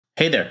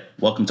Hey there,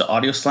 welcome to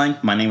Audio Slang.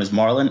 My name is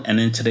Marlon, and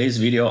in today's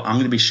video, I'm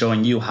going to be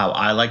showing you how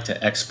I like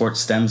to export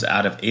stems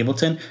out of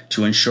Ableton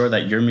to ensure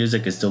that your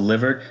music is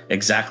delivered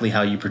exactly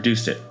how you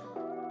produced it.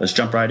 Let's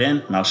jump right in,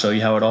 and I'll show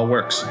you how it all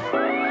works.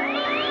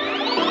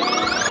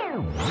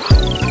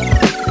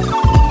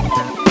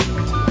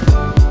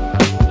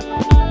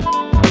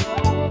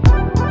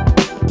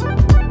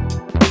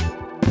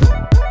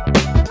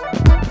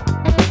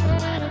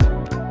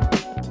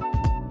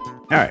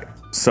 All right,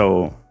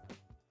 so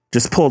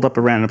just pulled up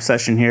a random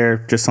session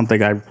here, just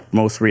something I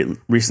most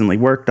recently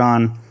worked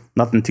on.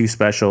 Nothing too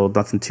special,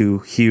 nothing too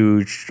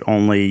huge,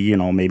 only,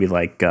 maybe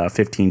like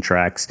 15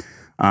 tracks.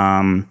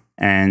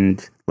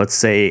 And let's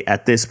say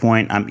at this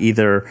point, I'm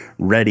either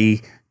ready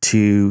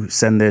to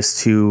send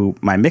this to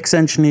my mix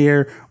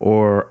engineer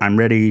or I'm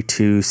ready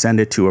to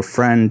send it to a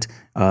friend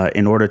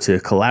in order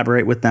to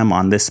collaborate with them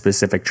on this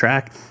specific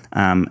track.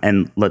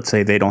 And let's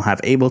say they don't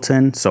have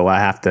Ableton, so I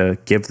have to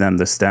give them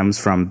the stems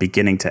from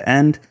beginning to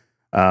end.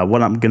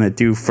 What I'm going to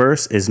do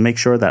first is make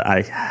sure that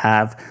I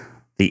have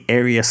the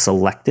area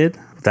selected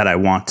that I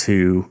want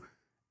to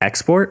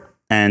export.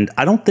 And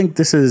I don't think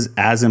this is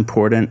as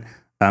important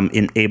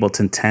in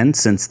Ableton 10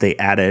 since they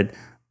added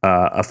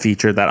a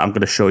feature that I'm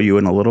going to show you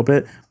in a little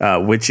bit,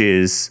 which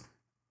is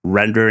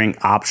rendering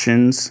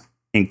options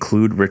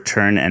include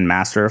return and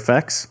master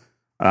effects.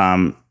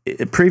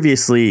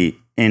 Previously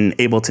in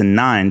Ableton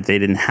 9, they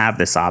didn't have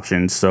this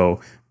option.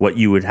 So what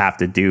you would have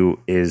to do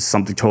is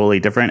something totally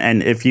different.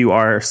 And if you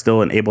are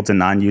still an Ableton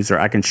 9 user,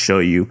 I can show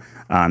you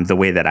the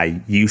way that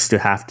I used to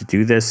have to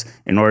do this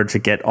in order to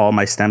get all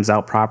my stems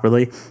out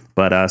properly.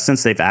 But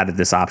since they've added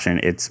this option,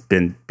 it's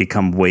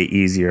become way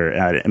easier.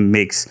 It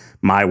makes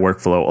my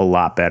workflow a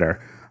lot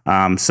better.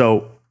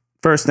 So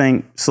first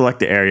thing, select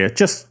the area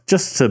just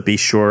to be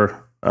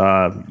sure,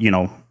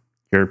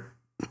 you're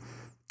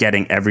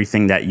getting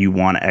everything that you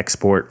want to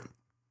export.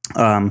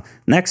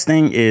 Next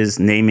thing is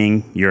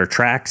naming your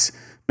tracks.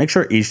 Make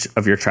sure each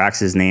of your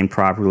tracks is named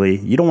properly.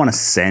 You don't want to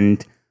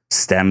send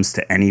stems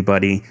to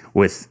anybody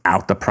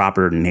without the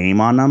proper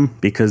name on them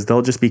because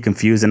they'll just be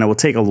confused and it will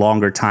take a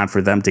longer time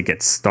for them to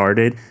get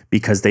started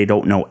because they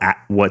don't know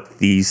what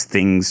these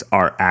things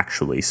are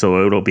actually.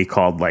 So it'll be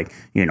called like,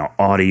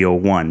 audio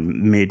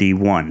 1, MIDI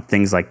 1,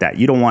 things like that.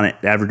 You don't want it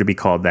ever to be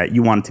called that.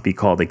 You want it to be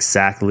called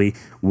exactly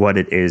what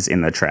it is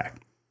in the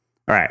track.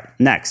 All right,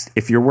 next,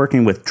 if you're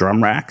working with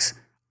drum racks,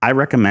 I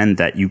recommend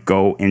that you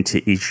go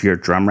into each of your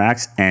drum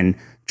racks and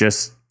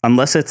just,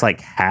 unless it's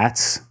like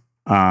hats,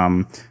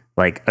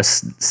 like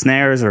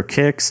snares or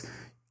kicks,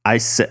 I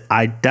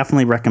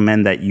definitely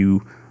recommend that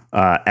you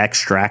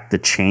extract the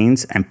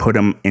chains and put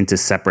them into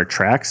separate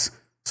tracks.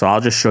 So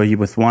I'll just show you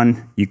with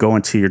one. You go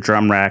into your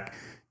drum rack,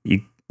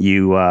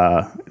 you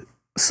right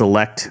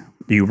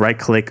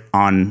click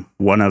on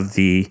one of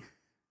the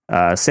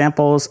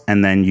samples,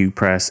 and then you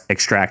press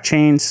extract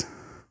chains,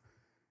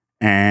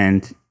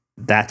 and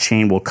that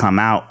chain will come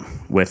out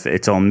with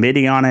its own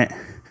MIDI on it.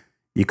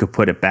 You could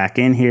put it back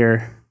in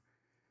here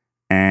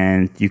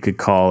and you could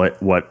call it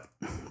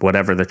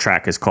whatever the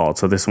track is called.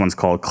 So this one's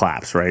called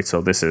claps, right? So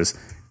this is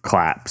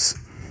claps,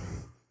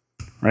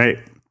 right?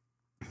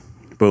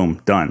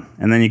 Boom, done.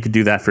 And then you could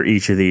do that for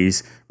each of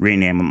these,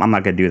 rename them. I'm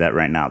not going to do that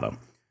right now though.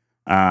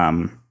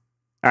 All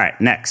right,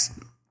 next.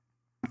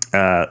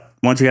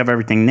 Once you have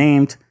everything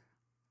named,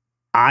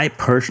 I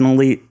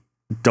personally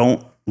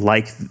don't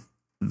like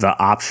the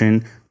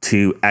option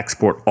to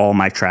export all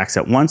my tracks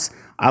at once.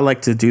 I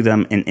like to do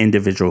them in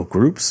individual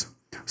groups.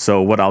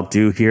 So what I'll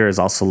do here is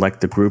I'll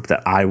select the group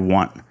that I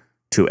want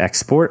to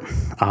export.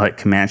 I'll hit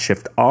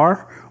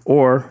Command-Shift-R,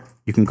 or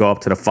you can go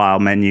up to the File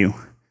menu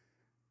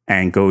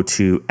and go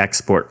to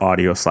Export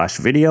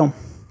Audio/Video.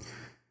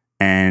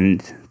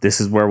 And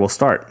this is where we'll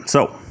start.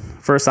 So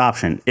first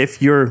option,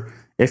 if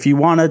you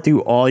want to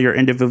do all your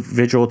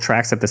individual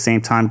tracks at the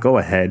same time, go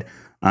ahead.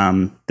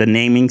 The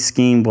naming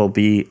scheme will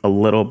be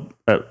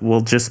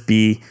will just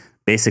be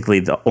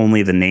basically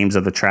only the names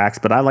of the tracks,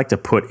 but I like to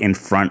put in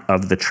front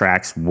of the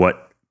tracks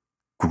what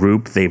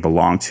group they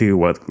belong to,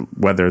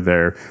 whether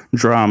they're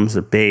drums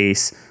or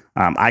bass.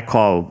 I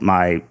call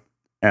my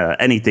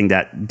anything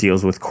that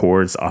deals with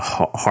chords a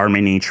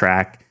harmony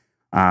track.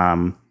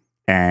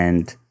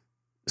 And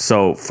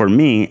so for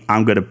me,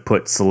 I'm going to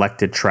put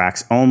selected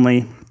tracks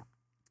only.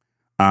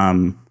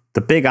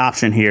 The big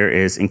option here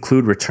is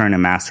include return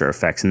and master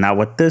effects. And now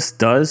what this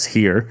does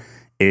here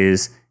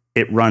is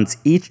it runs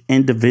each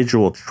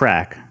individual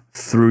track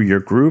through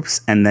your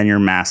groups and then your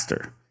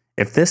master.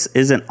 If this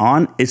isn't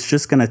on, it's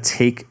just going to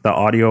take the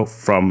audio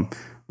from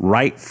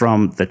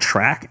the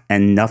track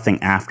and nothing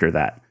after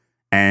that.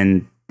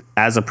 And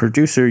as a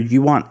producer,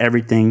 you want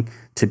everything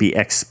to be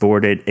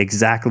exported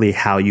exactly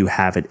how you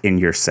have it in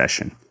your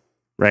session,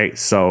 right?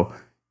 So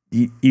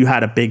you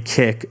had a big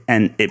kick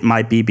and it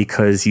might be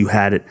because you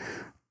had it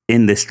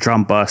in this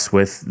drum bus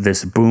with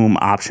this boom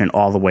option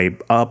all the way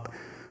up.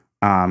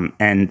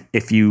 And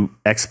if you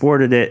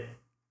exported it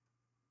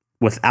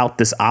without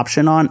this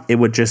option on, it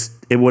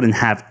wouldn't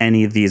have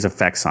any of these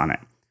effects on it.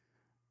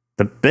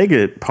 The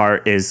bigger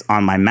part is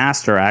on my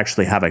master, I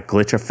actually have a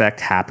glitch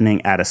effect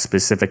happening at a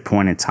specific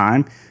point in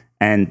time.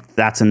 And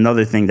that's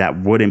another thing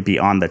that wouldn't be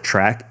on the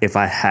track if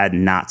I had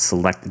not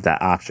selected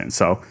that option.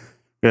 So I'm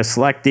going to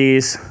select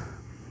these.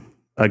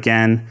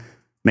 Again,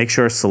 make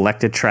sure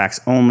selected tracks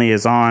only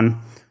is on.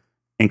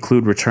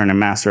 Include return and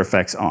master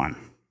effects on.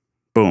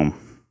 Boom.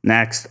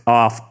 Next,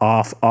 off,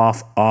 off,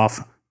 off,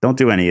 off. Don't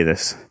do any of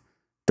this.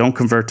 Don't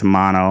convert to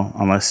mono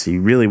unless you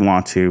really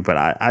want to, but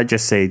I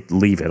just say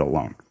leave it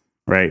alone,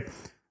 right?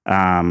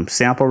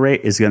 Sample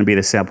rate is going to be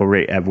the sample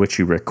rate at which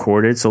you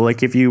recorded. So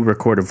like if you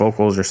recorded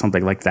vocals or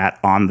something like that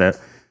on the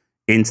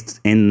in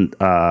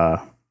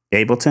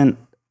Ableton,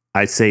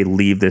 I'd say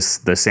leave the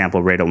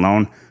sample rate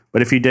alone.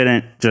 But if you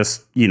didn't,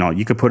 just,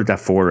 you could put it at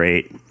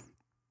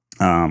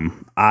 4.8.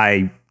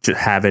 I just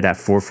have it at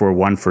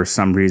 4.41 for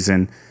some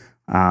reason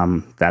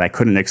that I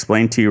couldn't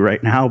explain to you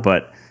right now,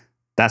 but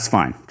that's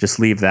fine. Just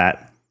leave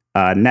that.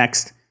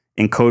 Next,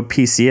 encode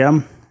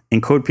PCM.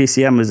 Encode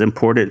PCM is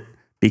important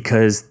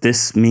because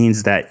this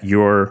means that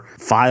your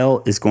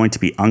file is going to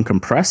be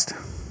uncompressed.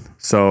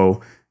 So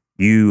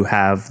you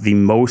have the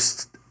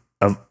most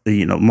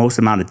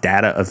amount of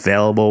data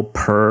available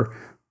per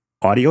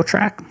audio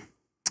track.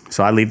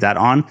 So I leave that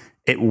on.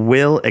 It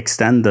will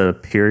extend the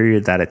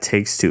period that it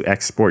takes to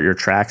export your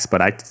tracks, but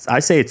I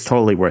say it's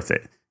totally worth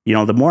it.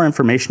 The more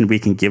information we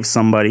can give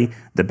somebody,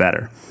 the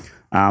better.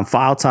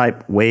 File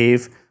type,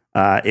 WAV.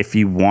 If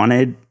you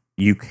wanted,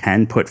 you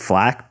can put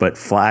FLAC, but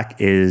FLAC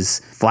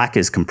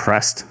is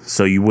compressed,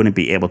 so you wouldn't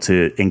be able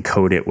to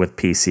encode it with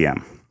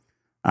PCM.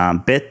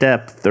 Bit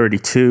depth,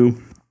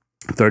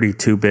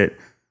 32-bit.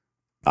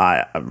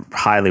 I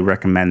highly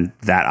recommend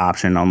that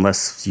option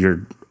unless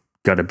you're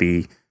going to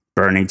be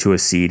burning to a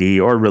CD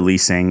or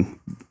releasing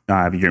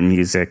your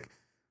music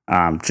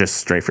just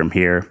straight from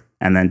here.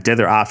 And then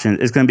dither option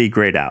is going to be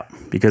grayed out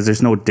because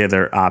there's no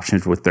dither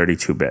options with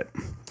 32-bit.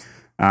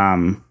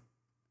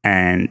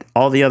 And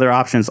all the other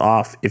options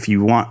off. If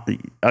you want,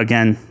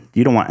 again,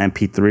 you don't want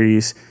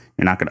MP3s.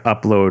 You're not going to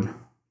upload.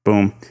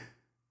 Boom.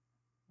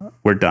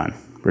 We're done.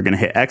 We're going to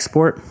hit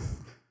export.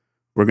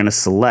 We're going to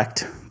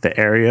select the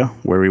area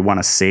where we want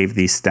to save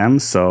these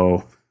stems.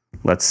 So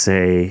let's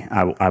say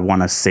I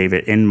want to save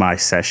it in my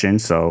session.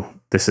 So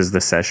this is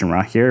the session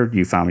right here.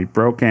 You found me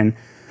broken.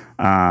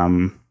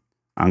 I'm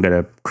going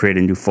to create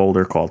a new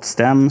folder called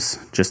stems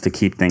just to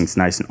keep things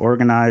nice and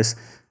organized.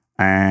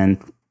 And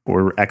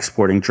we're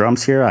exporting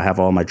drums here. I have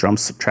all my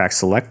drums tracks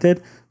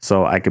selected.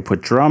 So I could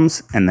put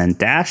drums and then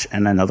dash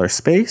and another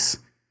space.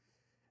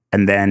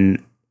 And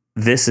then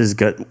this is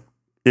good.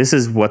 This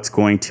is what's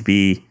going to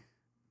be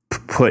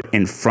put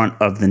in front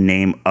of the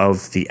name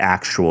of the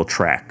actual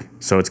track.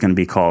 So it's going to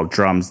be called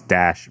drums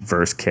dash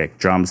verse kick,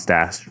 drums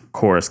dash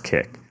chorus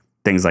kick,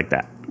 things like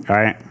that. All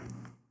right.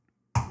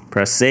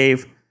 Press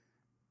save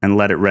and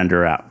let it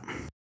render out.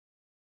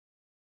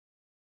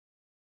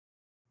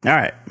 All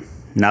right.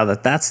 Now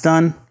that that's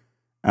done,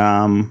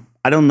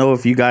 I don't know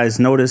if you guys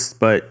noticed,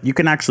 but you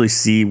can actually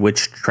see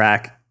which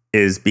track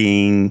is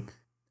being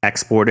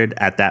exported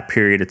at that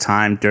period of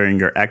time during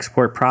your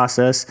export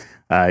process.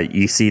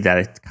 You see that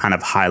it kind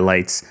of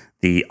highlights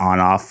the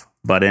on-off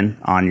button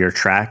on your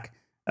track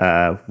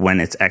when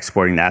it's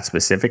exporting that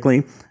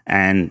specifically.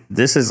 And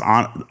this is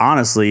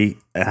honestly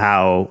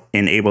how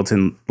in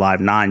Ableton Live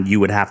 9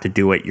 you would have to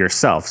do it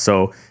yourself.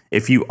 So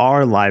if you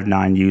are a Live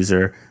 9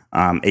 user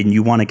and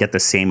you want to get the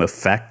same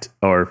effect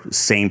or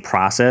same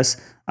process,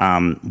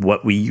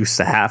 what we used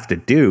to have to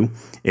do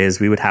is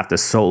we would have to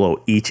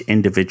solo each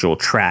individual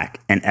track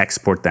and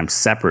export them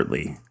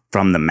separately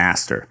from the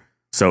master.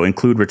 So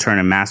include return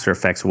and master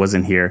effects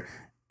wasn't here.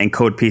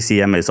 Encode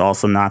PCM is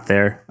also not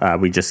there.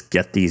 We just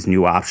get these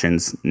new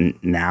options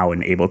now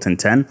in Ableton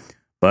 10.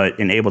 But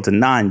in Ableton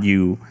 9,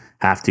 you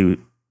have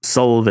to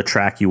solo the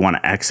track you want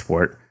to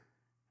export,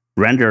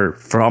 render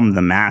from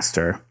the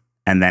master,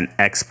 and then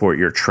export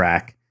your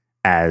track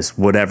as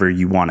whatever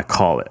you want to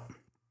call it,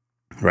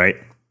 right?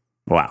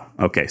 Wow.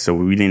 Okay, so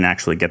we didn't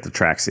actually get the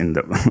tracks in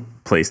the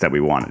place that we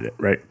wanted it,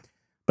 right?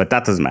 But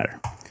that doesn't matter.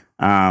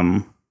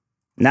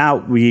 Now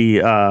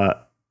we,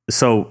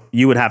 so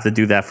you would have to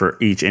do that for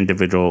each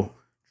individual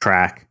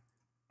track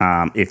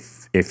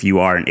if you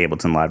are in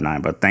Ableton Live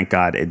 9, but thank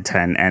God in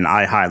 10, and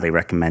I highly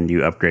recommend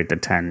you upgrade to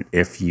 10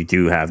 if you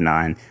do have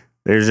 9.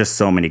 There's just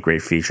so many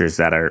great features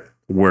that are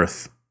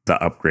worth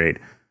the upgrade.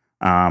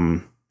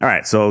 All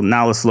right, so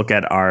now let's look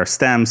at our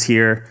stems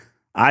here.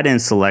 I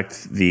didn't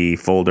select the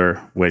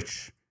folder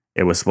which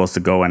it was supposed to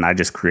go in. I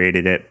just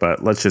created it,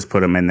 but let's just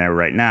put them in there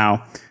right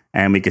now.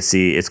 And we can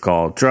see it's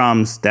called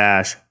drums,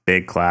 dash,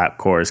 big clap,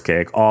 chorus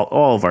kick,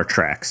 all of our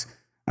tracks.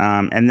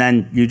 And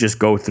then you just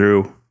go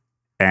through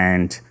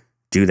and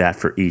do that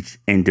for each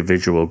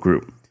individual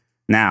group.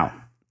 Now,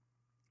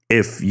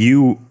 if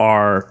you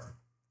are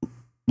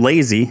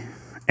lazy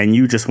and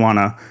you just want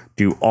to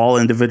do all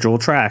individual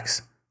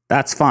tracks,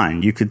 that's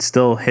fine. You could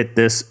still hit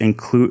this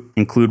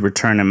include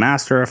return and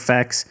master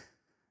effects.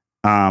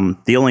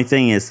 The only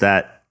thing is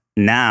that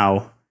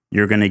now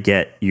you're going to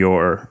get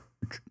your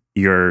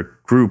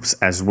groups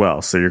as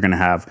well. So you're going to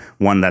have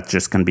one that's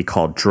just going to be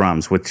called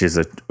drums, which is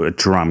a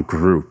drum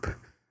group,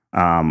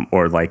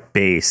 or like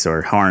bass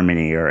or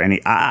harmony or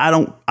any. I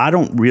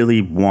don't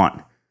really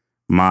want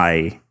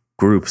my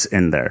groups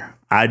in there.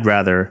 I'd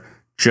rather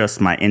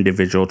just my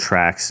individual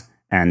tracks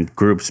and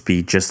groups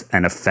be just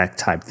an effect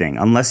type thing,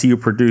 unless you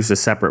produce a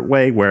separate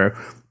way where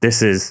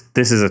this is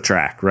a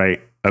track,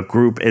 right? A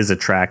group is a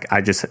track.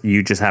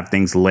 You just have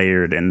things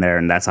layered in there,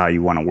 and that's how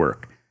you want to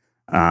work.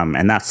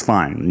 And that's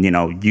fine.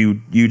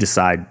 You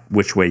decide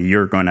which way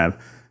you're going to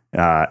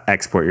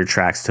export your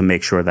tracks to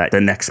make sure that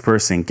the next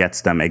person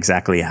gets them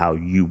exactly how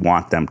you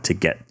want them to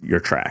get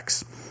your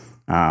tracks.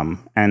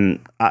 And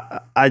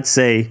I'd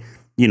say,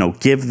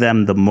 give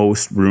them the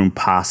most room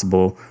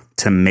possible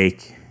to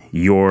make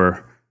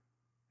your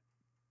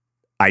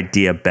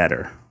idea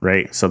better,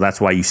 right? So that's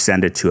why you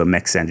send it to a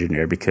mix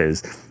engineer,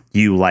 because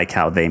you like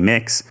how they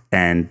mix,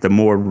 and the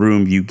more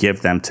room you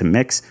give them to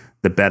mix,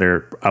 the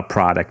better a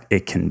product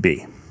it can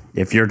be.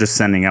 If you're just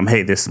sending them,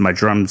 hey, this is my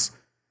drums,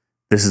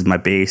 this is my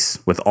bass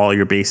with all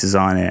your basses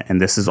on it,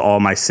 and this is all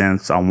my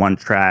synths on one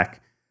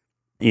track,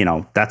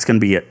 that's going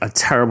to be a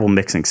terrible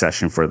mixing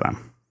session for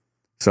them.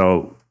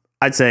 So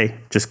I'd say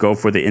just go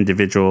for the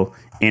individual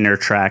inner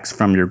tracks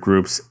from your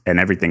groups, and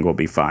everything will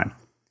be fine.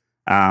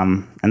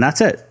 And that's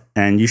it.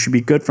 And you should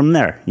be good from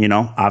there.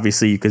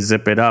 Obviously you could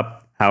zip it up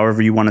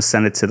however you want to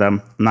send it to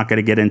them. I'm not going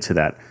to get into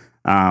that.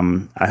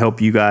 I hope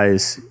you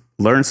guys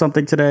learned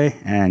something today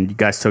and you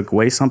guys took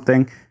away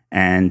something.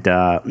 And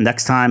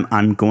next time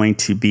I'm going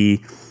to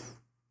be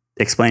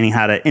explaining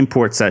how to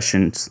import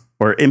sessions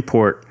or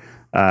import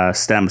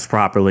stems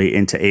properly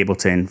into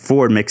Ableton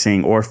for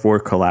mixing or for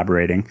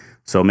collaborating.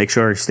 So make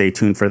sure you stay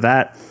tuned for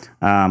that.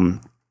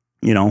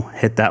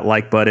 Hit that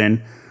like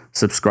button,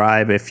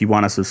 subscribe if you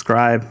want to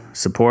subscribe,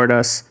 support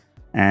us,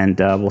 and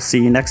we'll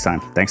see you next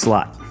time. Thanks a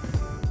lot.